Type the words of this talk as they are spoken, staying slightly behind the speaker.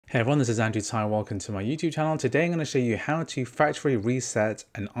Hey everyone, this is Andrew Tsai. Welcome to my YouTube channel. Today I'm going to show you how to factory reset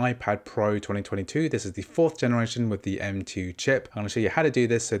an iPad Pro 2022. This is the 4th generation with the M2 chip. I'm going to show you how to do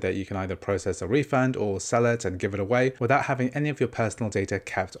this so that you can either process a refund or sell it and give it away without having any of your personal data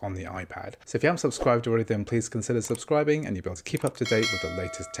kept on the iPad. So if you haven't subscribed already, then please consider subscribing and you'll be able to keep up to date with the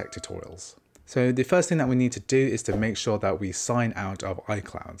latest tech tutorials. So the first thing that we need to do is to make sure that we sign out of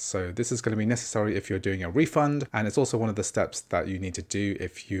iCloud. So this is going to be necessary if you're doing a refund, and it's also one of the steps that you need to do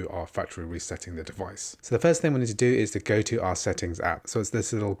if you are factory resetting the device. So the first thing we need to do is to go to our settings app. So it's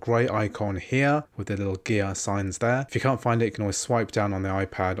this little gray icon here with the little gear signs there. If you can't find it, you can always swipe down on the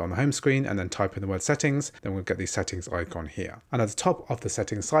iPad on the home screen and then type in the word settings. Then we'll get the settings icon here. And at the top of the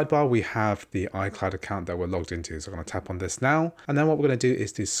settings sidebar, we have the iCloud account that we're logged into. So I'm going to tap on this now. And then what we're going to do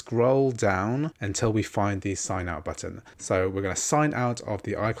is to scroll down until we find the sign out button. So we're going to sign out of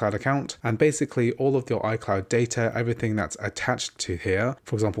the iCloud account, and basically all of your iCloud data, everything that's attached to here,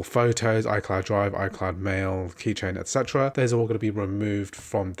 for example, photos, iCloud Drive, iCloud Mail, keychain, etc. Those are all going to be removed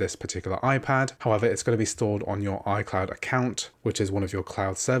from this particular iPad. However, it's going to be stored on your iCloud account, which is one of your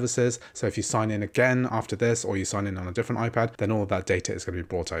cloud services. So if you sign in again after this, or you sign in on a different iPad, then all of that data is going to be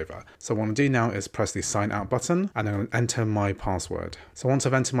brought over. So what I'm going to do now is press the sign out button, and I'm going to enter my password. So once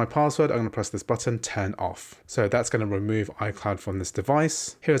I've entered my password, I'm going to press this button, turn off. So that's going to remove iCloud from this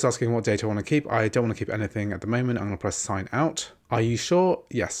device. Here it's asking what data I want to keep. I don't want to keep anything at the moment. I'm going to press sign out. Are you sure?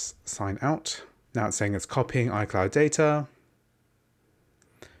 Yes, sign out. Now it's saying it's copying iCloud data.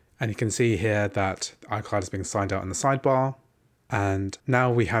 And you can see here that iCloud is being signed out in the sidebar. And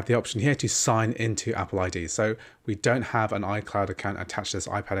now we have the option here to sign into Apple ID. So we don't have an iCloud account attached to this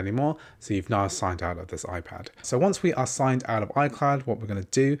iPad anymore. So you've now signed out of this iPad. So once we are signed out of iCloud, what we're going to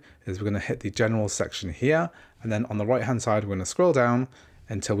do is we're going to hit the general section here. And then on the right hand side, we're going to scroll down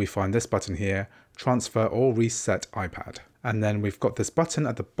until we find this button here, transfer or reset iPad. And then we've got this button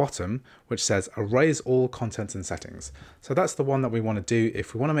at the bottom, which says erase all contents and settings. So that's the one that we want to do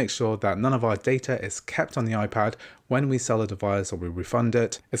if we want to make sure that none of our data is kept on the iPad when we sell the device or we refund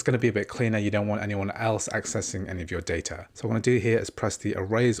it. It's going to be a bit cleaner. You don't want anyone else accessing any of your data. So what I'm going to do here is press the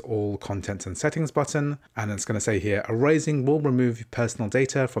erase all contents and settings button. And it's going to say here, erasing will remove personal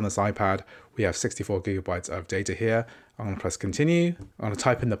data from this iPad. We have 64 gigabytes of data here. I'm going to press continue. I'm going to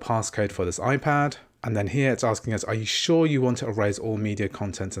type in the passcode for this iPad. And then here it's asking us, are you sure you want to erase all media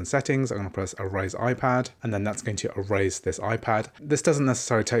contents and settings? I'm going to press erase iPad, and then that's going to erase this iPad. This doesn't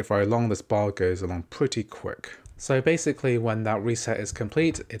necessarily take very long. This bar goes along pretty quick. So basically when that reset is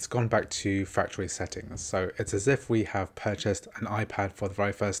complete, it's gone back to factory settings. So it's as if we have purchased an iPad for the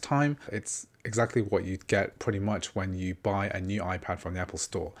very first time. It's exactly what you'd get pretty much when you buy a new iPad from the Apple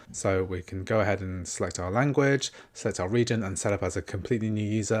Store. So we can go ahead and select our language, select our region, and set up as a completely new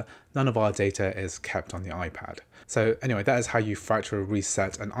user. None of our data is kept on the iPad. So anyway, that is how you factory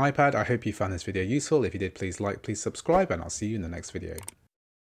reset an iPad. I hope you found this video useful. If you did, please like, please subscribe, and I'll see you in the next video.